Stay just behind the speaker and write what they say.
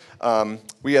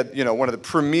We had, one of the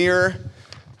premier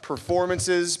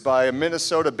performances by a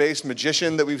Minnesota-based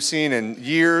magician that we've seen in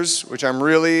years, which I'm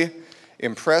really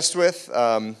impressed with.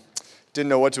 Didn't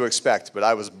know what to expect, but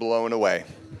I was blown away.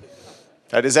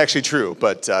 That is actually true,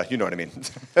 but you know what I mean.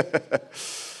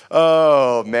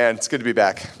 Oh, man, it's good to be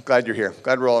back. Glad you're here.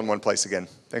 Glad we're all in one place again.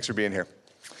 Thanks for being here.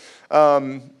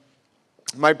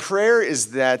 My prayer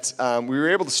is that we were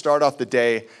able to start off the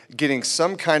day getting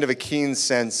some kind of a keen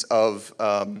sense of,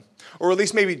 or at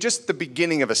least maybe just the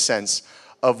beginning of a sense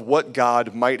of what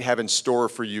God might have in store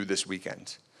for you this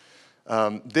weekend.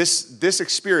 This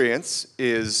experience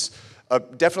is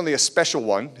definitely a special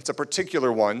one. It's a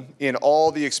particular one in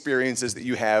all the experiences that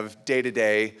you have day to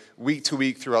day, week to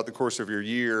week throughout the course of your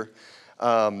year.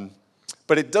 But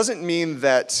it doesn't mean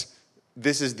that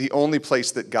this is the only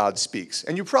place that God speaks.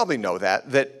 And you probably know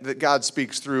that God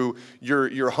speaks through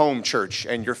your home church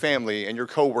and your family and your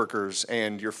coworkers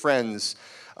and your friends.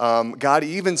 God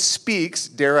even speaks,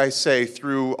 dare I say,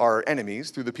 through our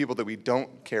enemies, through the people that we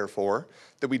don't care for,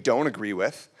 that we don't agree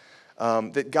with.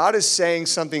 That God is saying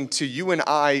something to you and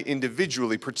I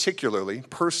individually, particularly,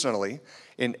 personally,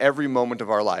 in every moment of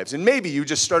our lives. And maybe you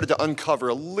just started to uncover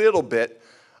a little bit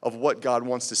of what God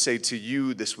wants to say to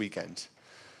you this weekend.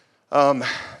 And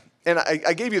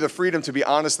I gave you the freedom to be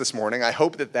honest this morning. I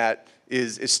hope that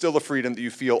is still a freedom that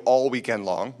you feel all weekend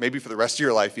long, maybe for the rest of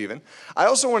your life even. I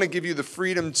also want to give you the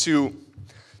freedom to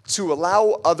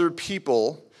allow other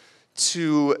people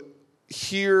to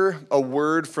hear a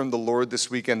word from the Lord this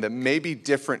weekend that may be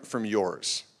different from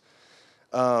yours.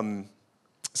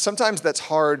 Sometimes that's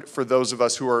hard for those of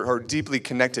us who are deeply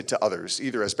connected to others,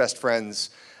 either as best friends,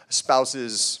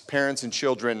 spouses, parents, and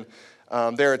children.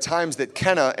 There are times that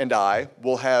Kenna and I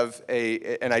will have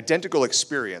an identical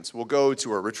experience. We'll go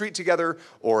to a retreat together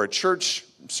or a church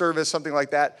service, something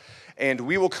like that, and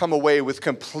we will come away with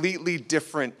completely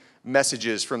different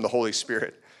messages from the Holy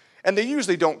Spirit. And they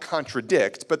usually don't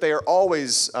contradict, but they are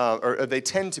always, or they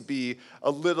tend to be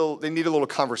they need a little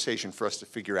conversation for us to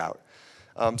figure out.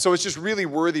 So it's just really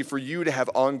worthy for you to have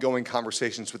ongoing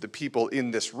conversations with the people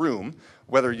in this room,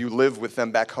 whether you live with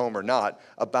them back home or not,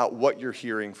 about what you're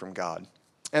hearing from God.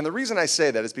 And the reason I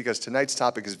say that is because tonight's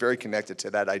topic is very connected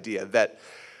to that idea that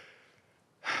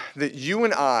you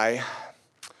and I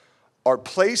are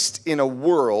placed in a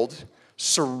world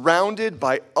surrounded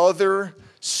by other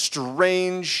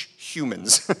strange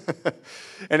humans.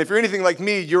 And if you're anything like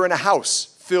me, you're in a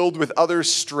house filled with other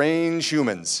strange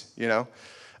humans,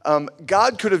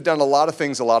 God could have done a lot of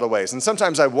things a lot of ways. And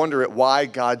sometimes I wonder at why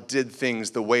God did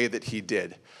things the way that he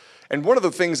did. And one of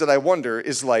the things that I wonder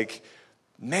is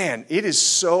man, it is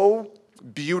so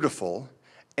beautiful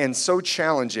and so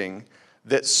challenging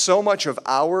that so much of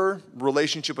our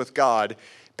relationship with God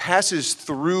passes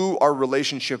through our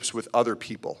relationships with other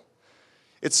people.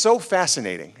 It's so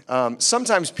fascinating.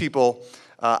 Sometimes people,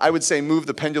 I would say, move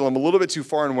the pendulum a little bit too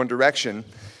far in one direction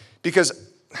because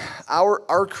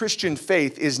our Christian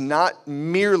faith is not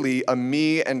merely a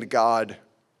me and God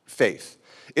faith.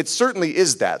 It certainly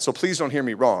is that, so please don't hear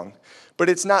me wrong. But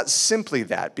it's not simply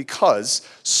that, because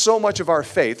so much of our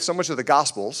faith, so much of the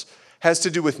Gospels, has to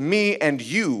do with me and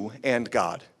you and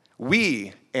God.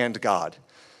 We and God.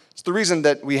 It's the reason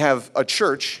that we have a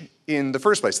church in the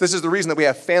first place. This is the reason that we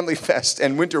have Family Fest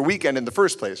and Winter Weekend in the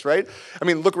first place, right? I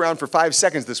mean, look around for 5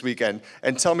 seconds this weekend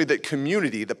and tell me that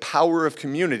community, the power of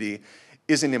community,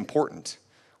 isn't important,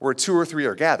 where 2 or 3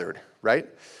 are gathered, right?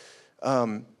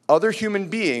 Other human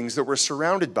beings that we're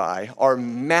surrounded by are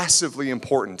massively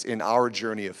important in our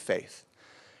journey of faith.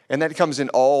 And that comes in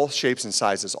all shapes and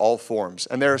sizes, all forms.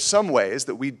 And there are some ways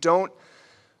that we don't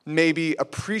maybe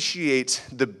appreciate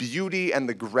the beauty and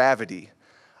the gravity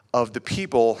of the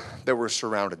people that we're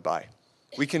surrounded by.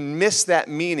 We can miss that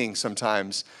meaning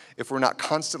sometimes if we're not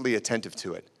constantly attentive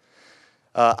to it.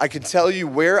 I can tell you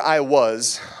where I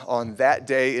was on that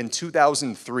day in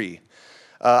 2003.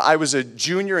 I was a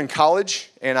junior in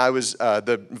college, and I was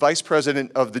the vice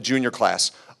president of the junior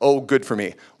class. Oh, good for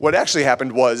me. What actually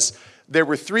happened was there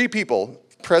were 3 people,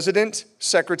 president,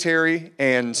 secretary,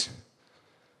 and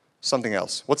something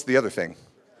else. What's the other thing?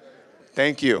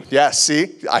 Thank you. Yeah,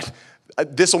 see?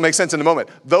 This will make sense in a moment.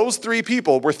 Those 3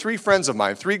 people were 3 friends of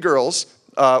mine, 3 girls.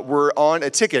 Were on a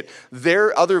ticket.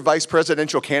 Their other vice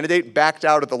presidential candidate backed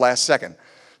out at the last second.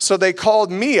 So they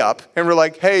called me up and were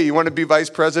like, hey, you want to be vice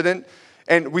president?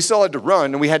 And we still had to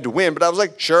run, and we had to win. But I was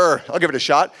like, sure, I'll give it a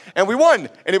shot. And we won,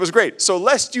 and it was great. So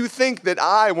lest you think that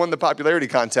I won the popularity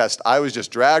contest, I was just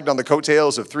dragged on the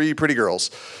coattails of 3 pretty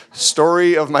girls.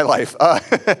 Story of my life.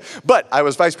 But I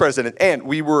was vice president, and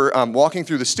we were walking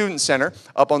through the student center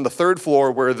up on the 3rd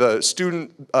floor where the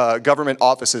student government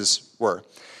offices were.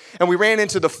 And we ran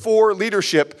into the 4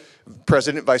 leadership,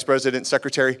 president, vice president,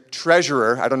 secretary,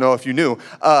 treasurer, I don't know if you knew,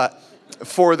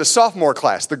 for the sophomore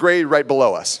class, the grade right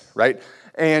below us, right?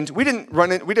 And we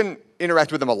didn't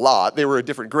interact with them a lot. They were a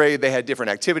different grade. They had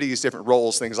different activities, different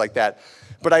roles, things like that.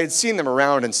 But I had seen them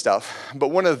around and stuff. But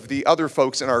one of the other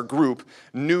folks in our group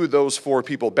knew those 4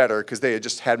 people better because they had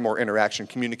just had more interaction,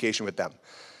 communication with them.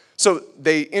 So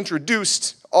they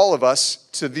introduced all of us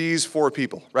to these 4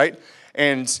 people, right?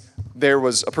 And there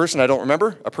was a person I don't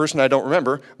remember, a person I don't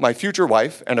remember, my future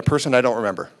wife, and a person I don't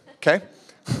remember, okay?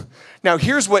 Now,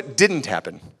 here's what didn't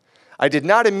happen. I did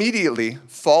not immediately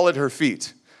fall at her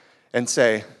feet and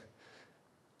say,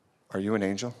 "Are you an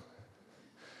angel?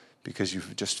 Because you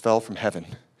just fell from heaven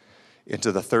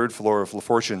into the 3rd floor of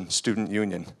LaFortune Student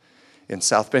Union in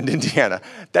South Bend, Indiana."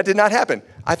 That did not happen.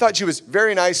 I thought she was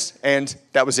very nice, and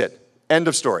that was it. End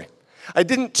of story. I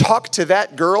didn't talk to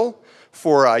that girl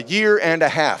for a year and a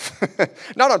half.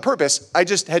 Not on purpose. I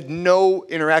just had no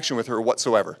interaction with her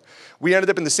whatsoever. We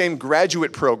ended up in the same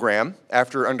graduate program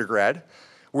after undergrad,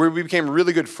 where we became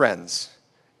really good friends.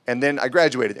 And then I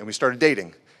graduated, and we started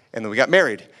dating. And then we got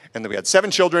married. And then we had 7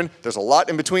 children. There's a lot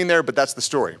in between there, but that's the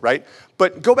story, right?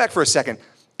 But go back for a second.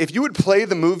 If you would play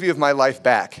the movie of my life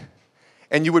back,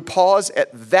 and you would pause at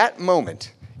that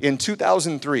moment in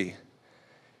 2003,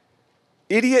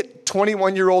 idiot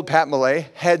 21-year-old Pat Millay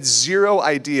had 0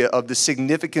 idea of the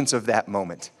significance of that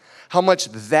moment. How much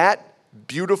that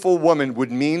beautiful woman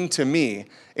would mean to me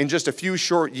in just a few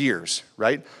short years,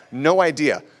 right? No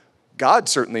idea. God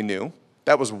certainly knew.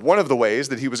 That was one of the ways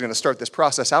that he was going to start this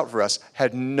process out for us.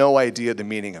 Had no idea the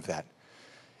meaning of that.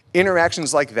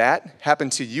 Interactions like that happen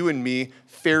to you and me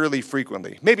fairly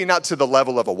frequently. Maybe not to the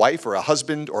level of a wife or a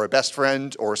husband or a best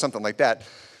friend or something like that.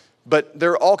 But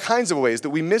there are all kinds of ways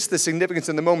that we miss the significance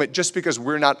in the moment just because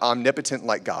we're not omnipotent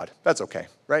like God. That's okay,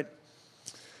 right?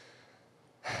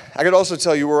 I could also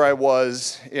tell you where I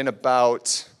was in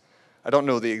about, I don't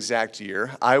know the exact year.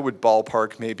 I would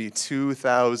ballpark maybe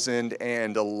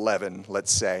 2011,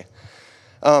 let's say.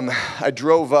 I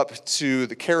drove up to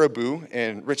the Caribou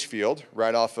in Richfield,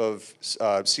 right off of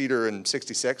Cedar and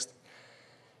 66th.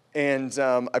 And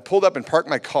I pulled up and parked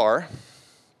my car.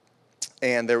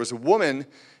 And there was a woman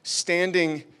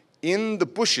standing in the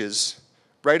bushes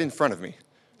right in front of me,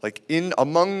 like in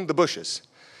among the bushes.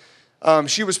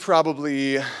 She was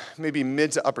probably maybe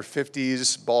mid to upper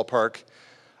 50s, ballpark,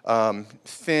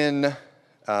 thin,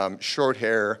 short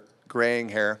hair, graying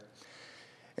hair,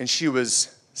 and she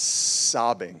was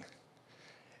sobbing.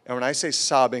 And when I say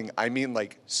sobbing, I mean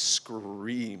like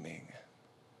screaming,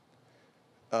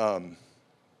 all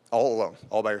alone,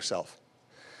 all by herself.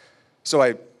 So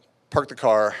I parked the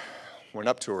car, went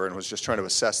up to her, and was just trying to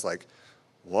assess, like,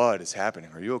 what is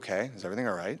happening? Are you okay? Is everything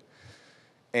all right?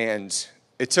 And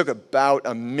it took about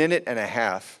a minute and a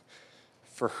half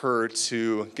for her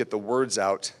to get the words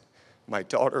out, "My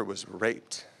daughter was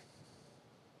raped."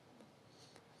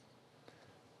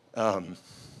 At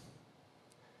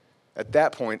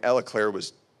that point, Ella Claire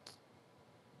was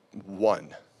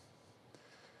 1.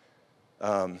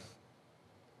 I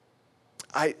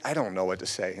don't know what to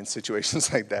say in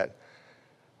situations like that.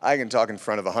 I can talk in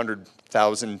front of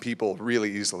 100,000 people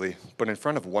really easily, but in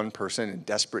front of one person in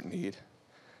desperate need,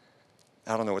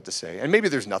 I don't know what to say. And maybe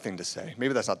there's nothing to say.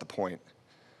 Maybe that's not the point.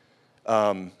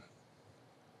 I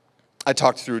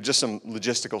talked through just some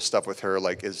logistical stuff with her,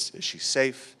 like is she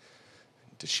safe?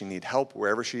 Does she need help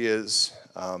wherever she is?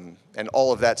 And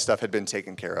all of that stuff had been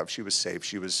taken care of. She was safe.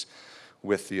 She was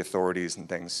with the authorities and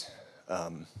things.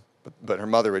 But her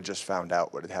mother had just found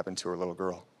out what had happened to her little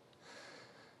girl.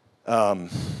 All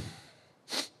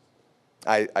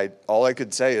I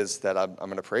could say is that I'm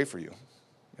going to pray for you.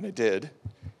 And I did,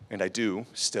 and I do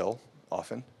still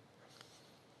often.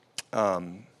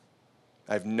 I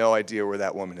have no idea where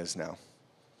that woman is now.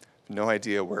 No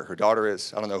idea where her daughter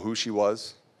is. I don't know who she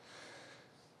was.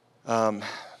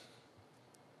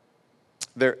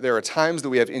 There are times that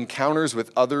we have encounters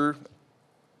with other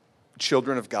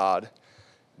children of God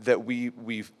that we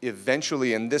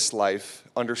eventually in this life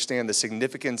understand the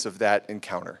significance of that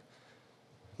encounter,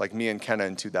 like me and Kenna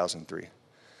in 2003.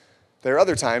 There are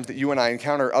other times that you and I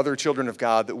encounter other children of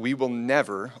God that we will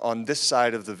never, on this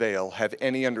side of the veil, have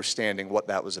any understanding what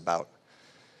that was about.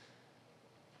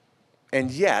 And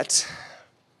yet,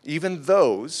 even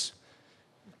those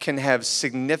can have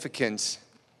significant,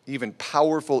 even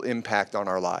powerful impact on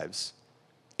our lives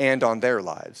and on their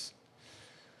lives.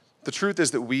 The truth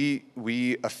is that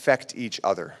we affect each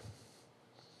other.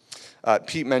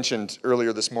 Pete mentioned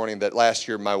earlier this morning that last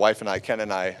year my wife and I, Ken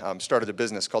and I, started a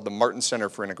business called the Martin Center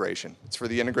for Integration. It's for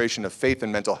the integration of faith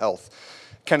and mental health.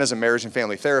 Ken is a marriage and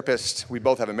family therapist. We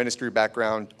both have a ministry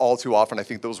background. All too often, I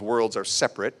think those worlds are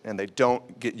separate and they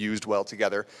don't get used well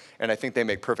together. And I think they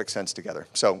make perfect sense together.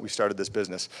 So we started this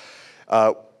business.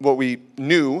 What we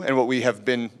knew and what we have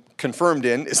been confirmed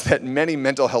in is that many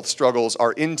mental health struggles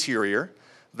are interior.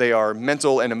 They are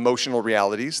mental and emotional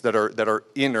realities that are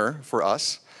inner for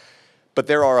us. But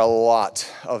there are a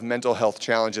lot of mental health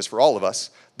challenges for all of us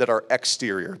that are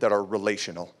exterior, that are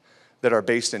relational, that are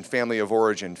based in family of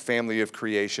origin, family of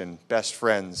creation, best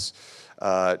friends,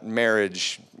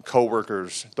 marriage,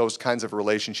 coworkers. Those kinds of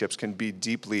relationships can be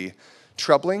deeply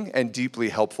troubling and deeply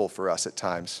helpful for us at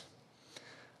times.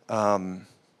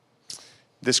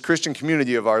 This Christian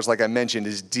community of ours, like I mentioned,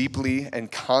 is deeply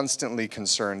and constantly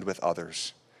concerned with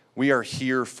others. We are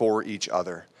here for each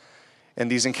other. And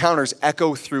these encounters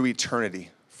echo through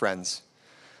eternity, friends.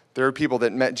 There are people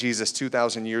that met Jesus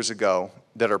 2,000 years ago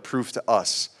that are proof to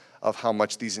us of how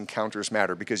much these encounters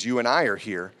matter, because you and I are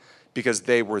here because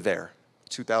they were there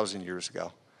 2,000 years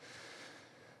ago.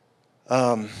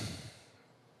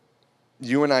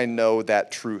 You and I know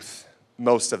that truth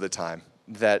most of the time,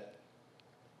 that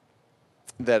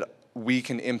we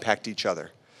can impact each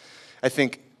other. I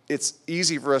think it's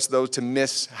easy for us, though, to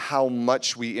miss how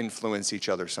much we influence each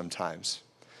other sometimes.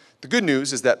 The good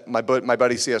news is that my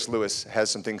buddy C.S. Lewis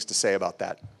has some things to say about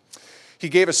that. He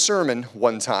gave a sermon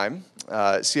one time.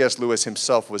 C.S. Lewis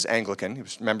himself was Anglican. He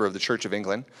was a member of the Church of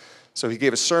England. So he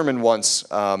gave a sermon once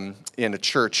in a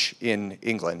church in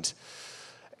England.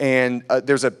 And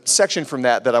there's a section from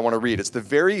that I want to read. It's the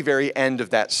very, very end of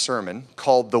that sermon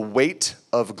called The Weight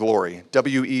of Glory,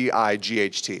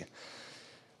 W-E-I-G-H-T.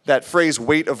 That phrase,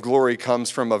 weight of glory, comes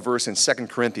from a verse in 2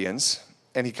 Corinthians.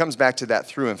 And he comes back to that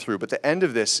through and through. But the end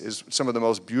of this is some of the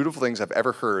most beautiful things I've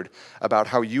ever heard about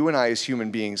how you and I as human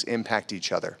beings impact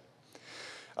each other.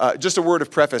 Just a word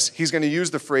of preface. He's going to use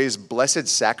the phrase blessed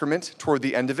sacrament toward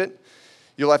the end of it.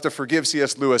 You'll have to forgive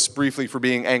C.S. Lewis briefly for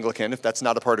being Anglican, if that's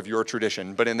not a part of your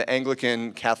tradition. But in the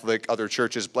Anglican, Catholic, other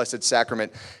churches, blessed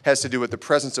sacrament has to do with the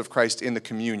presence of Christ in the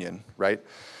communion, right?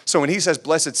 So when he says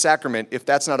blessed sacrament, if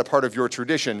that's not a part of your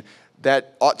tradition,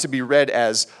 that ought to be read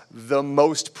as the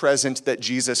most present that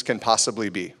Jesus can possibly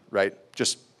be, right?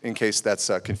 Just in case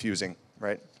that's confusing,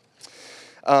 right?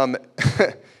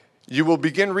 You will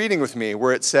begin reading with me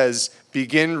where it says,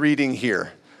 begin reading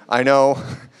here. I know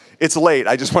it's late.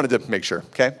 I just wanted to make sure,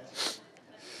 okay?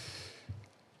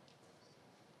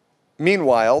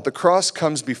 Meanwhile, the cross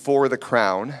comes before the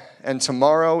crown, and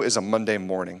tomorrow is a Monday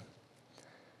morning.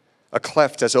 A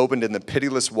cleft has opened in the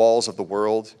pitiless walls of the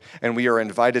world, and we are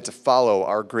invited to follow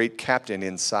our great captain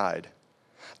inside.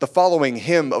 The following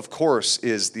him, of course,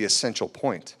 is the essential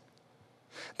point.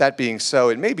 That being so,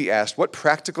 it may be asked what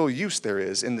practical use there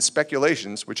is in the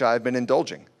speculations which I have been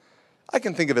indulging. I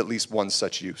can think of at least one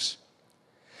such use.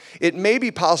 It may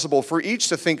be possible for each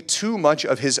to think too much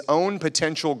of his own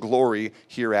potential glory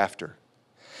hereafter.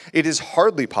 It is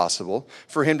hardly possible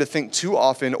for him to think too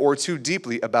often or too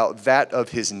deeply about that of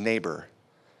his neighbor.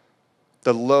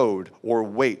 The load or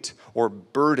weight or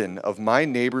burden of my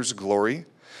neighbor's glory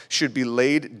should be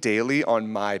laid daily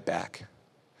on my back.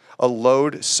 A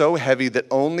load so heavy that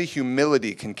only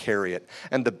humility can carry it,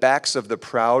 and the backs of the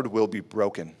proud will be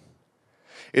broken.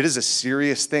 It is a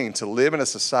serious thing to live in a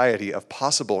society of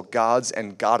possible gods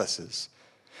and goddesses,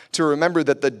 to remember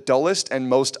that the dullest and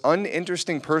most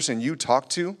uninteresting person you talk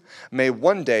to may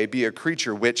one day be a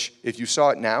creature which, if you saw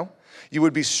it now, you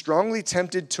would be strongly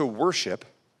tempted to worship,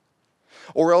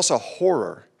 or else a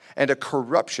horror and a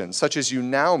corruption such as you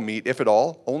now meet, if at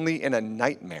all, only in a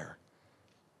nightmare.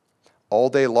 All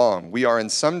day long, we are in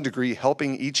some degree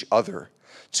helping each other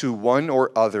to one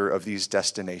or other of these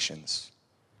destinations.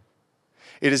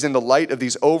 It is in the light of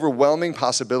these overwhelming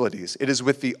possibilities, it is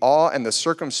with the awe and the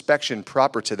circumspection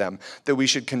proper to them that we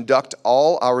should conduct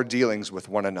all our dealings with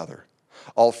one another,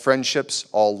 all friendships,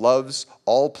 all loves,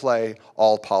 all play,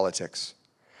 all politics.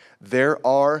 There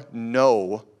are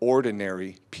no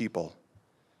ordinary people.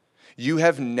 You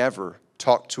have never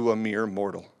talked to a mere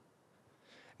mortal.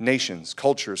 Nations,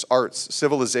 cultures, arts,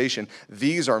 civilization,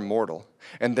 these are mortal,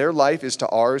 and their life is to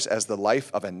ours as the life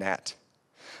of a gnat.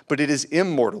 But it is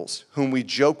immortals whom we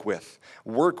joke with,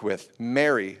 work with,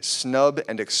 marry, snub,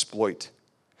 and exploit.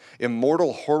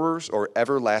 Immortal horrors or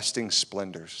everlasting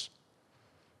splendors.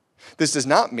 This does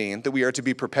not mean that we are to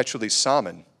be perpetually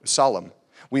solemn.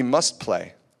 We must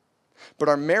play. But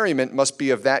our merriment must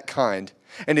be of that kind,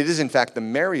 and it is in fact the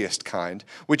merriest kind,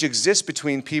 which exists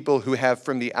between people who have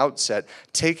from the outset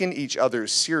taken each other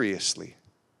seriously.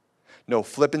 No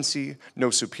flippancy, no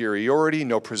superiority,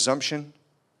 no presumption.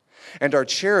 And our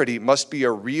charity must be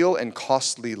a real and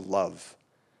costly love.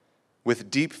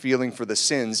 with deep feeling for the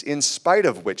sins in spite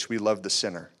of which we love the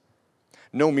sinner.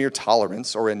 No mere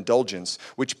tolerance or indulgence,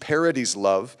 which parodies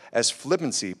love as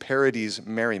flippancy parodies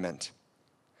merriment.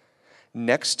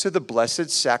 Next to the blessed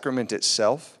sacrament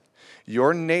itself,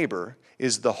 your neighbor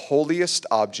is the holiest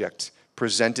object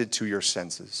presented to your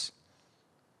senses.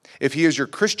 If he is your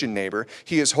Christian neighbor,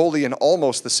 he is holy in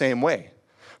almost the same way.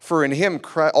 For in him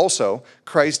also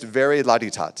Christ vere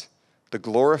laditat, the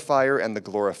glorifier and the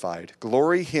glorified.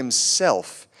 Glory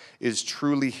himself is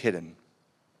truly hidden.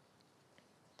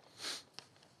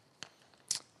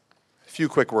 A few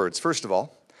quick words. First of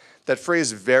all, that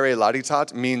phrase vere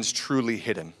laditat means truly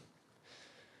hidden.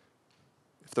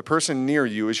 If the person near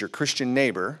you is your Christian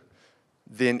neighbor,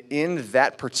 then in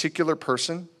that particular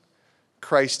person,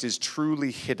 Christ is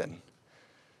truly hidden.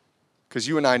 Because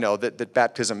you and I know that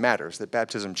baptism matters, that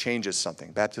baptism changes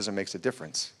something. Baptism makes a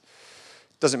difference.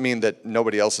 Doesn't mean that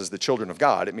nobody else is the children of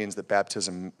God. It means that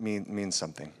baptism means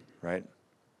something, right?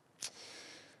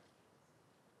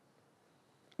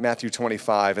 Matthew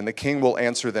 25, and the king will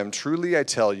answer them, truly I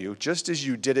tell you, just as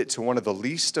you did it to one of the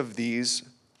least of these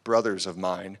brothers of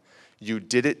mine, you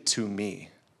did it to me.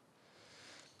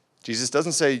 Jesus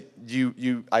doesn't say,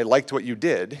 I liked what you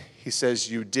did. He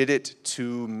says, you did it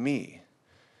to me.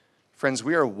 Friends,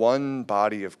 we are one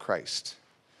body of Christ.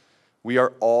 We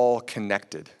are all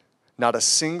connected. Not a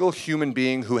single human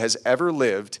being who has ever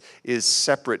lived is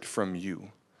separate from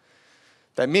you.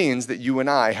 That means that you and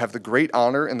I have the great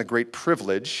honor and the great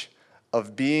privilege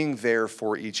of being there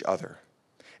for each other.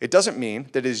 It doesn't mean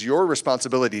that it is your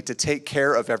responsibility to take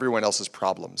care of everyone else's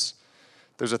problems.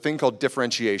 There's a thing called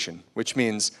differentiation, which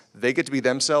means they get to be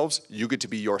themselves, you get to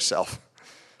be yourself.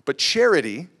 But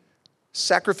charity,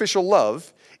 sacrificial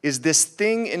love, is this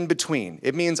thing in between.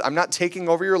 It means I'm not taking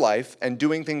over your life and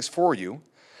doing things for you.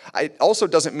 It also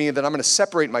doesn't mean that I'm going to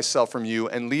separate myself from you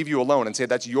and leave you alone and say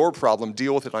that's your problem,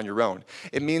 deal with it on your own.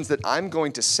 It means that I'm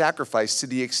going to sacrifice to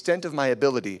the extent of my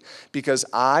ability because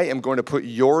I am going to put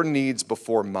your needs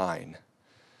before mine.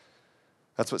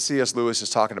 That's what C.S. Lewis is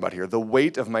talking about here, the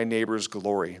weight of my neighbor's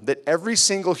glory. That every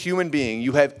single human being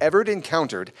you have ever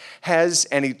encountered has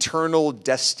an eternal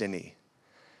destiny.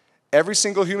 Every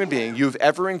single human being you've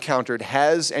ever encountered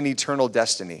has an eternal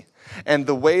destiny. And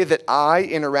the way that I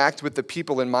interact with the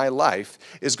people in my life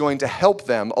is going to help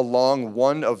them along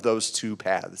one of those two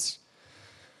paths.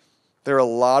 There are a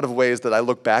lot of ways that I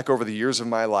look back over the years of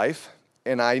my life,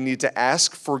 and I need to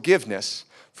ask forgiveness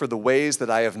for the ways that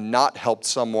I have not helped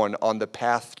someone on the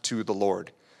path to the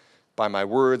Lord, by my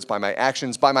words, by my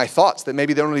actions, by my thoughts that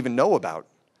maybe they don't even know about.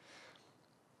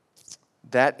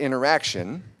 That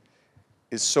interaction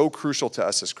is so crucial to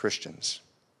us as Christians.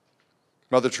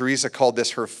 Mother Teresa called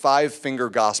this her five-finger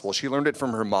gospel. She learned it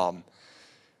from her mom.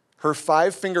 Her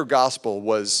five-finger gospel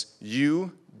was,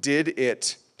 you did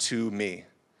it to me.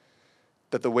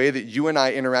 That the way that you and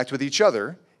I interact with each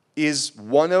other is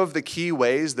one of the key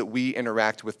ways that we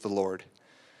interact with the Lord.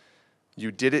 You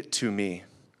did it to me.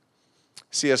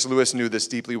 C.S. Lewis knew this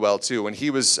deeply well, too. When he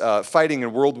was fighting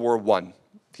in World War I,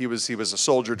 he was a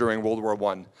soldier during World War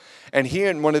I, and he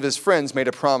and one of his friends made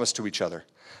a promise to each other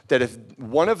that if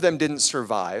one of them didn't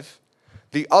survive,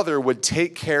 the other would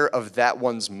take care of that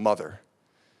one's mother.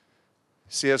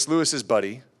 C.S. Lewis's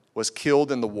buddy was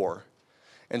killed in the war,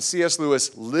 and C.S.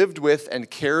 Lewis lived with and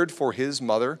cared for his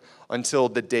mother until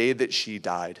the day that she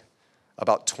died,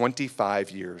 about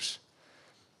 25 years.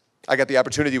 I got the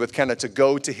opportunity with Kenna to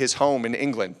go to his home in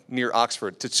England near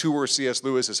Oxford, to tour C.S.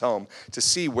 Lewis's home, to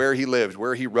see where he lived,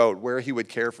 where he wrote, where he would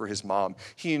care for his mom.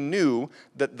 He knew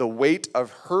that the weight of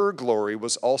her glory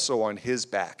was also on his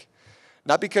back.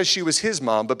 Not because she was his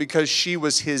mom, but because she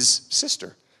was his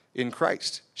sister in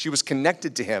Christ. She was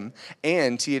connected to him,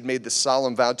 and he had made the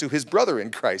solemn vow to his brother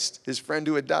in Christ, his friend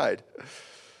who had died.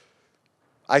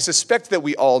 I suspect that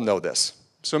we all know this.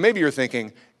 So maybe you're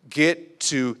thinking, get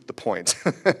to the point.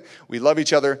 We love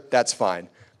each other, that's fine.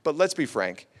 But let's be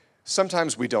frank,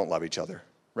 sometimes we don't love each other,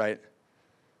 right?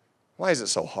 Why is it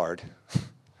so hard?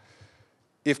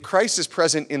 If Christ is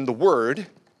present in the Word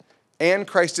and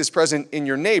Christ is present in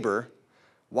your neighbor,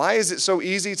 why is it so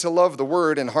easy to love the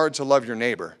Word and hard to love your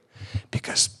neighbor?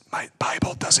 Because my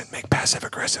Bible doesn't make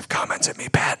passive-aggressive comments at me,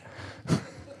 Pat.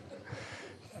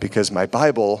 Because my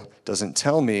Bible doesn't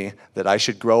tell me that I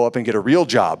should grow up and get a real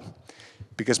job.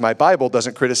 Because my Bible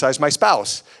doesn't criticize my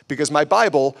spouse. Because my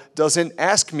Bible doesn't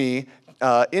ask me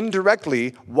indirectly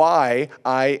why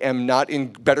I am not in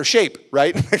better shape,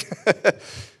 right?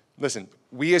 Listen,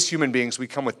 we as human beings, we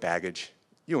come with baggage.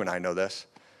 You and I know this.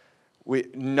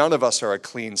 None of us are a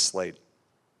clean slate.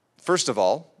 First of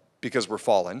all, because we're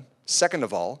fallen. Second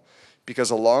of all,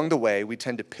 because along the way, we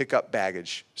tend to pick up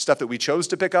baggage, stuff that we chose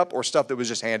to pick up or stuff that was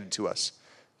just handed to us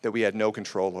that we had no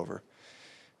control over.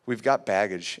 We've got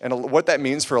baggage. And what that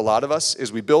means for a lot of us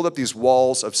is we build up these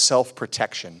walls of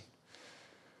self-protection,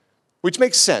 which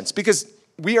makes sense because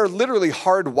we are literally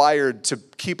hardwired to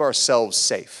keep ourselves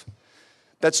safe.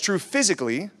 That's true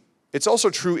physically. It's also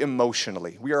true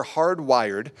emotionally. We are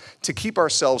hardwired to keep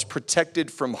ourselves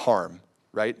protected from harm,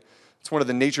 right? It's one of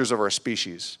the natures of our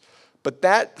species. But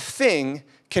that thing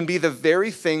can be the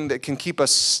very thing that can keep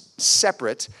us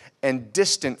separate and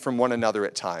distant from one another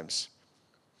at times.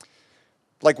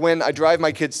 Like when I drive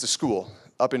my kids to school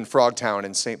up in Frogtown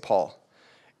in St. Paul,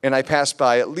 and I pass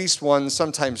by at least one,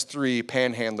 sometimes three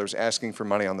panhandlers asking for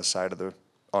money on the side of the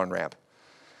on-ramp.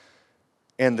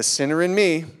 And the sinner in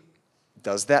me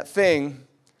does that thing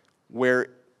where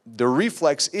the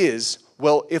reflex is,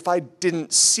 well, if I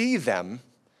didn't see them,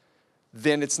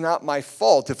 then it's not my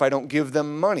fault if I don't give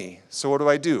them money. So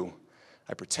what do?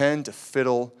 I pretend to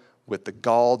fiddle with the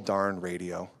gall darn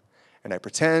radio, and I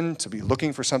pretend to be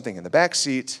looking for something in the back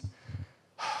seat.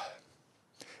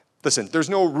 Listen, there's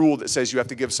no rule that says you have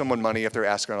to give someone money if they're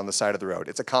asking on the side of the road.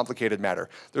 It's a complicated matter.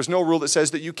 There's no rule that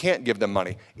says that you can't give them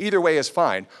money. Either way is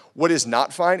fine. What is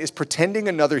not fine is pretending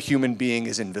another human being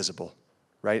is invisible,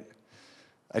 right?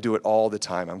 I do it all the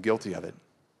time. I'm guilty of it.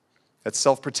 That's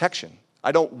self-protection.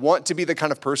 I don't want to be the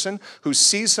kind of person who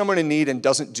sees someone in need and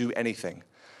doesn't do anything.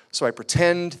 So I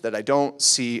pretend that I don't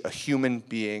see a human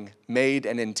being made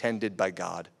and intended by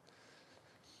God.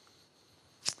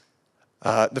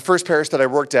 The first parish that I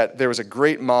worked at, there was a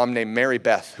great mom named Mary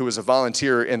Beth who was a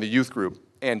volunteer in the youth group.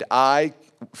 And I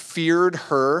feared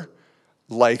her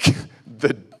like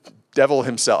the devil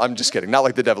himself. I'm just kidding, not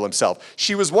like the devil himself.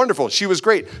 She was wonderful. She was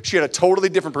great. She had a totally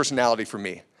different personality from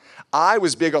me. I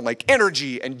was big on like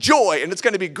energy and joy, and it's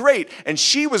going to be great. And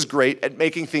she was great at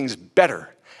making things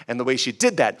better. And the way she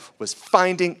did that was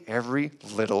finding every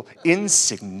little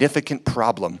insignificant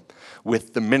problem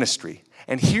with the ministry.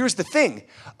 And here's the thing,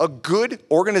 a good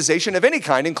organization of any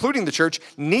kind, including the church,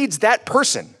 needs that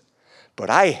person. But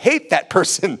I hate that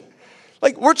person.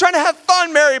 Like, we're trying to have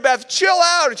fun, Mary Beth, chill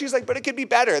out. And she's like, but it could be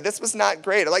better. This was not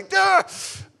great. I'm like, duh.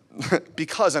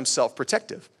 Because I'm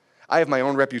self-protective. I have my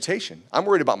own reputation. I'm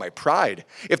worried about my pride.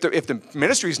 If the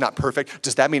ministry is not perfect,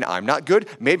 does that mean I'm not good?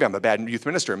 Maybe I'm a bad youth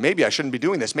minister. Maybe I shouldn't be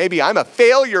doing this. Maybe I'm a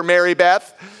failure, Mary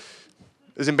Beth.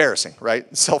 It's embarrassing,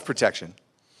 right? Self-protection.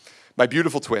 My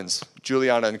beautiful twins,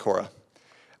 Juliana and Cora,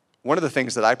 one of the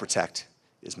things that I protect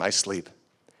is my sleep.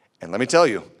 And let me tell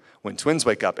you, when twins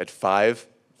wake up at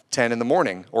 5:10 in the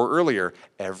morning or earlier,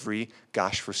 every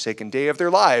gosh forsaken day of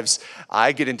their lives,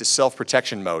 I get into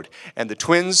self-protection mode. And the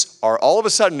twins are all of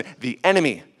a sudden the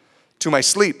enemy to my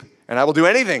sleep. And I will do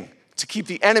anything to keep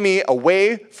the enemy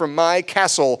away from my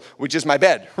castle, which is my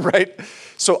bed, right?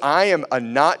 So I am a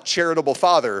not charitable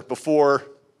father before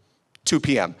 2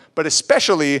 p.m., but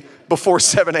especially before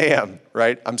 7 a.m.,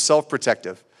 right? I'm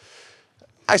self-protective.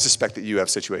 I suspect that you have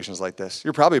situations like this.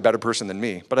 You're probably a better person than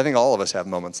me, but I think all of us have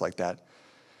moments like that.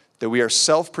 That we are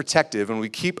self-protective and we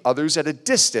keep others at a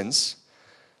distance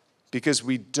because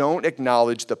we don't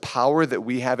acknowledge the power that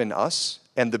we have in us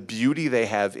and the beauty they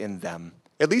have in them,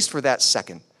 at least for that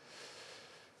second.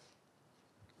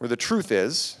 Where the truth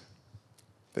is,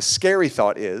 the scary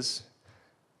thought is,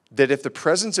 that if the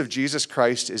presence of Jesus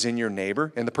Christ is in your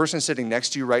neighbor and the person sitting next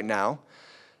to you right now,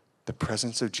 the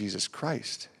presence of Jesus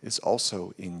Christ is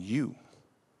also in you.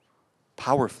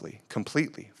 Powerfully,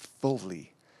 completely,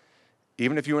 fully.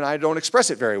 Even if you and I don't express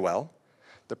it very well,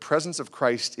 the presence of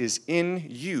Christ is in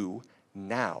you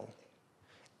now.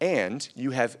 And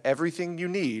you have everything you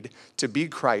need to be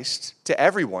Christ to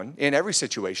everyone in every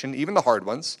situation, even the hard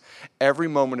ones, every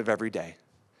moment of every day.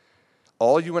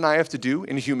 All you and I have to do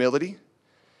in humility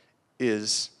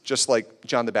is just like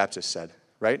John the Baptist said,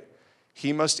 right?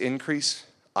 He must increase,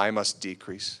 I must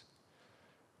decrease.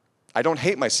 I don't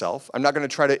hate myself. I'm not going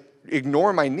to try to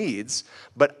ignore my needs,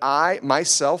 but I,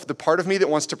 myself, the part of me that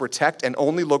wants to protect and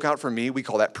only look out for me, we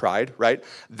call that pride, right?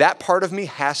 That part of me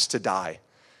has to die.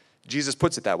 Jesus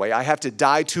puts it that way. I have to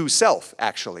die to self,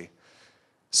 actually,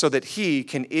 so that he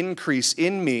can increase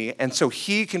in me and so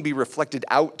he can be reflected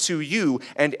out to you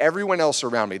and everyone else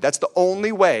around me. That's the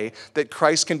only way that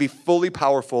Christ can be fully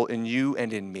powerful in you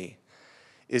and in me,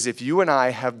 is if you and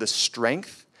I have the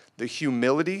strength, the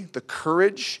humility, the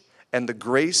courage, and the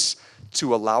grace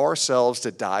to allow ourselves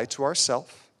to die to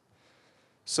ourselves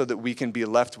so that we can be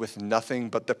left with nothing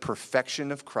but the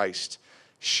perfection of Christ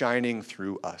shining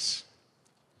through us.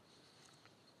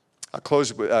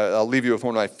 I'll leave you with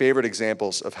one of my favorite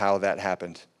examples of how that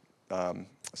happened.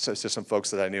 So to some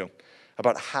folks that I knew,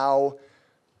 about how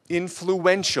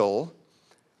influential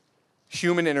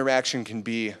human interaction can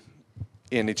be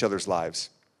in each other's lives.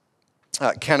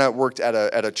 Kenna worked at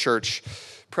a church.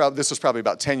 This was probably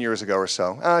about 10 years ago or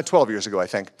so, 12 years ago, I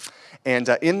think. And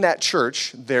in that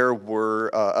church, there were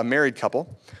a married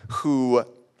couple who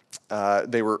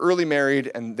they were early married,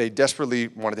 and they desperately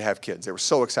wanted to have kids. They were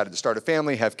so excited to start a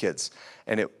family, have kids,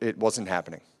 and it wasn't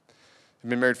happening. They've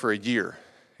been married for a year,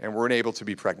 and weren't able to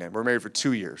be pregnant. We're married for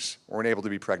 2 years, weren't able to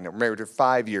be pregnant. We're married for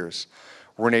 5 years,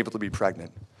 weren't able to be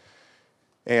pregnant.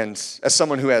 And as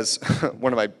someone who has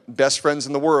one of my best friends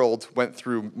in the world went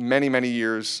through many, many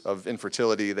years of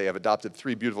infertility. They have adopted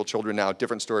 3 beautiful children now,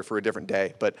 different story for a different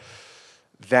day. But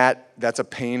that's a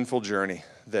painful journey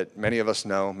that many of us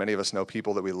know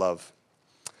people that we love.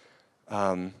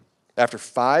 After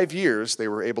 5 years, they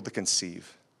were able to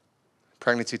conceive.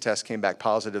 Pregnancy test came back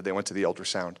positive. They went to the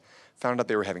ultrasound, found out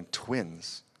they were having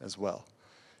twins as well,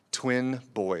 twin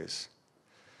boys.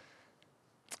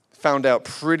 Found out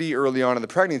pretty early on in the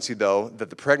pregnancy, though, that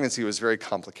the pregnancy was very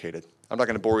complicated. I'm not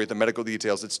going to bore you with the medical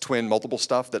details. It's twin, multiple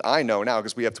stuff that I know now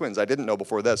because we have twins. I didn't know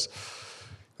before this.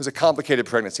 It was a complicated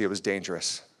pregnancy. It was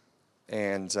dangerous.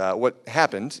 And what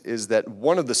happened is that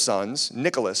one of the sons,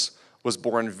 Nicholas, was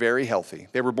born very healthy.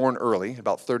 They were born early,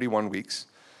 about 31 weeks.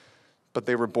 But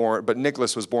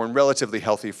Nicholas was born relatively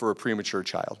healthy for a premature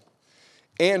child.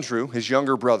 Andrew, his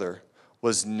younger brother,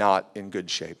 was not in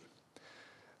good shape.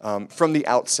 From the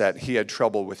outset, he had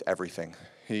trouble with everything.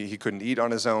 He couldn't eat on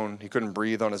his own. He couldn't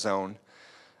breathe on his own.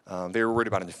 They were worried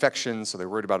about an infection, so they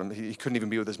were worried about him. He couldn't even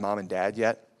be with his mom and dad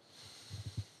yet.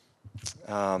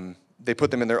 They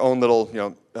put them in their own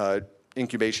little,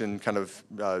 incubation kind of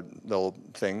little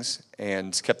things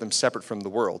and kept them separate from the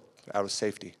world, out of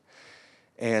safety.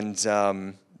 And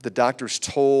the doctors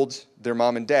told their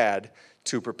mom and dad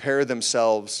to prepare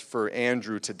themselves for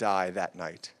Andrew to die that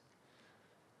night.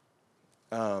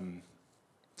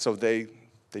 So they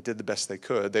did the best they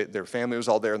could. Their family was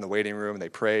all there in the waiting room, and they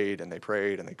prayed, and they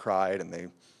prayed, and they cried, and they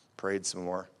prayed some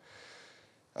more.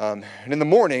 And in the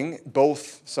morning,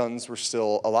 both sons were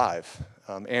still alive.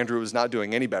 Andrew was not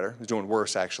doing any better. He was doing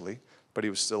worse, actually, but he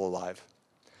was still alive.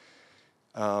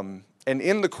 And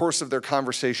in the course of their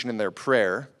conversation and their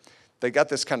prayer, they got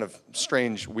this kind of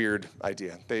strange, weird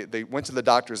idea. They went to the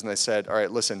doctors, and they said, all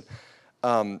right, listen,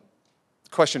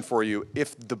 question for you.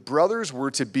 If the brothers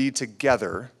were to be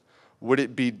together, would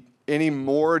it be any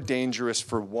more dangerous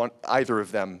for either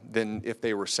of them than if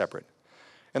they were separate?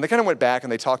 And they kind of went back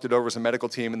and they talked it over as a medical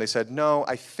team, and they said, no,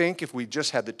 I think if we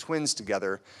just had the twins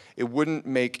together, it wouldn't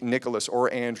make Nicholas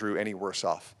or Andrew any worse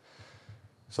off.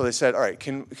 So they said, all right,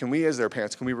 can we as their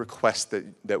parents, can we request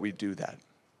that we do that?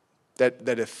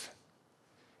 That if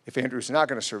Andrew's not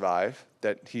going to survive,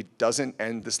 that he doesn't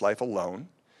end this life alone,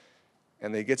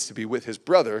 and that he gets to be with his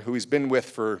brother, who he's been with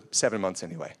for 7 months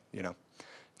anyway,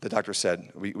 The doctor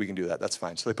said, we can do that, that's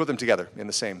fine. So they put them together in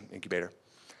the same incubator.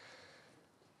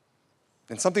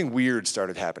 And something weird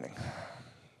started happening.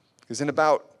 Because in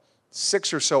about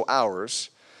 6 or so hours,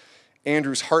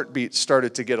 Andrew's heartbeat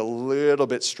started to get a little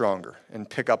bit stronger and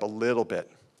pick up a little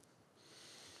bit.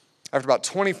 After about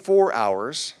 24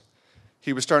 hours,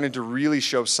 he was starting to really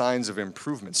show signs of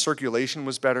improvement. Circulation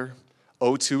was better.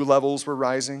 O2 levels were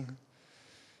rising.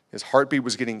 His heartbeat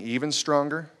was getting even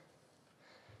stronger.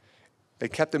 They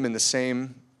kept him in the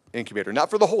same incubator. Not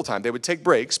for the whole time. They would take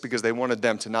breaks because they wanted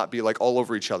them to not be like all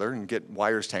over each other and get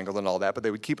wires tangled and all that, but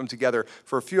they would keep them together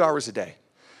for a few hours a day.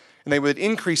 And they would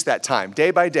increase that time,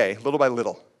 day by day, little by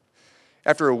little.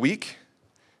 After a week,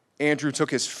 Andrew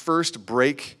took his first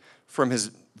break from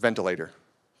his ventilator,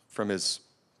 from his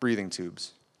breathing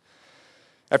tubes.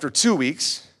 After 2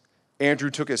 weeks,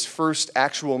 Andrew took his first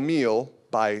actual meal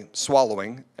by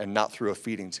swallowing and not through a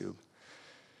feeding tube.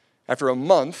 After a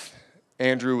month,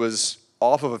 Andrew was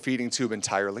off of a feeding tube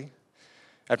entirely.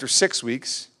 After 6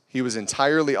 weeks, he was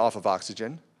entirely off of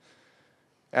oxygen.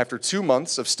 After 2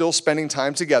 months of still spending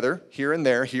time together, here and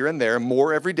there,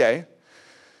 more every day,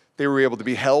 they were able to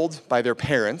be held by their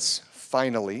parents,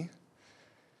 finally.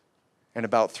 And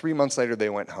about 3 months later, they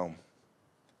went home.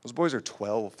 Those boys are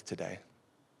 12 today.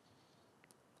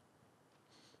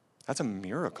 That's a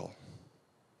miracle.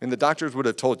 And the doctors would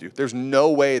have told you, there's no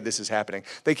way this is happening.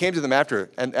 They came to them afterward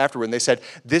and they said,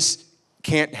 this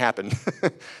can't happen.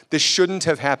 This shouldn't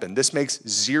have happened. This makes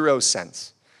zero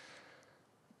sense.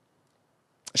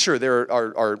 Sure, there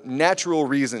are natural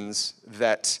reasons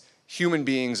that human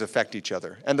beings affect each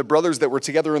other. And the brothers that were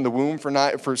together in the womb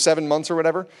for 7 months or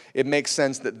whatever, it makes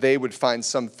sense that they would find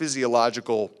some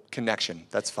physiological connection.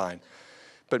 That's fine.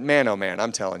 But man, oh man,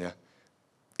 I'm telling you,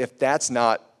 if that's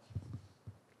not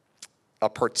a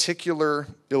particular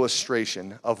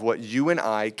illustration of what you and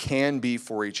I can be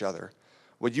for each other,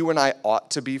 what you and I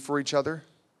ought to be for each other,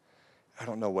 I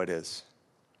don't know what is.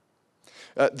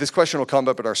 This question will come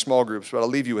up in our small groups, but I'll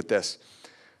leave you with this.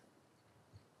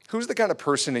 Who's the kind of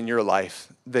person in your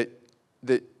life that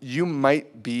you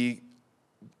might be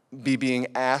being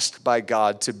asked by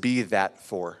God to be that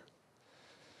for?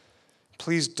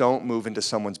 Please don't move into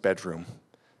someone's bedroom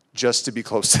just to be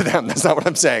close to them. That's not what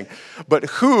I'm saying. But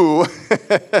who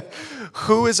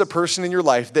is a person in your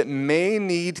life that may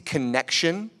need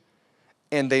connection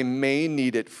and they may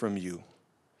need it from you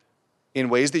in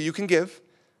ways that you can give,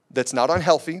 that's not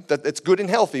unhealthy, that's good and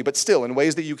healthy, but still in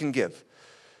ways that you can give?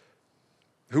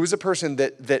 Who is a person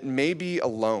that may be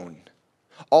alone?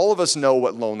 All of us know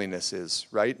what loneliness is,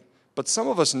 right? But some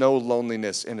of us know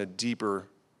loneliness in a deeper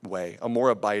way, a more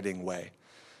abiding way.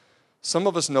 Some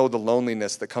of us know the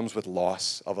loneliness that comes with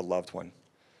loss of a loved one.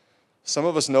 Some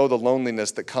of us know the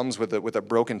loneliness that comes with a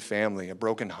broken family, a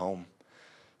broken home.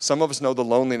 Some of us know the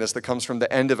loneliness that comes from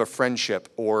the end of a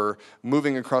friendship or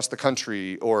moving across the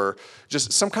country or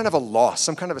just some kind of a loss,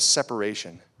 some kind of a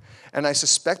separation. And I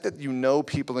suspect that you know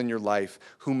people in your life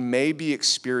who may be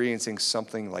experiencing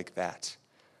something like that.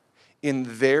 In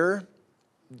their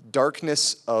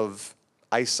darkness of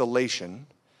isolation,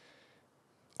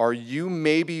 are you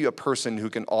maybe a person who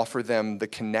can offer them the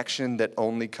connection that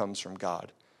only comes from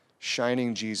God,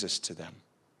 shining Jesus to them?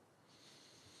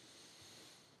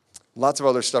 Lots of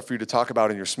other stuff for you to talk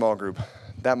about in your small group.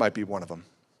 That might be one of them.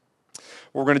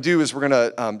 What we're going to do is we're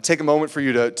going to take a moment for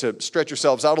you to stretch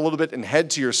yourselves out a little bit and head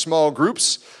to your small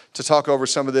groups to talk over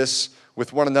some of this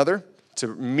with one another, to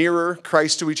mirror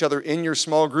Christ to each other in your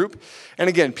small group. And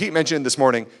again, Pete mentioned this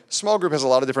morning, small group has a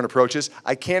lot of different approaches.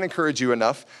 I can't encourage you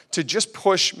enough to just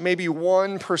push maybe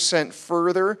 1%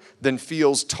 further than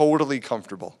feels totally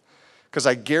comfortable. Because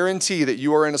I guarantee that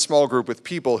you are in a small group with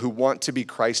people who want to be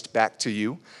Christ back to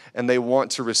you, and they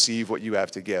want to receive what you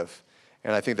have to give.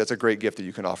 And I think that's a great gift that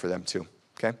you can offer them too.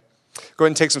 Okay? Go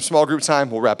ahead and take some small group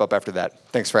time. We'll wrap up after that.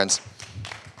 Thanks, friends.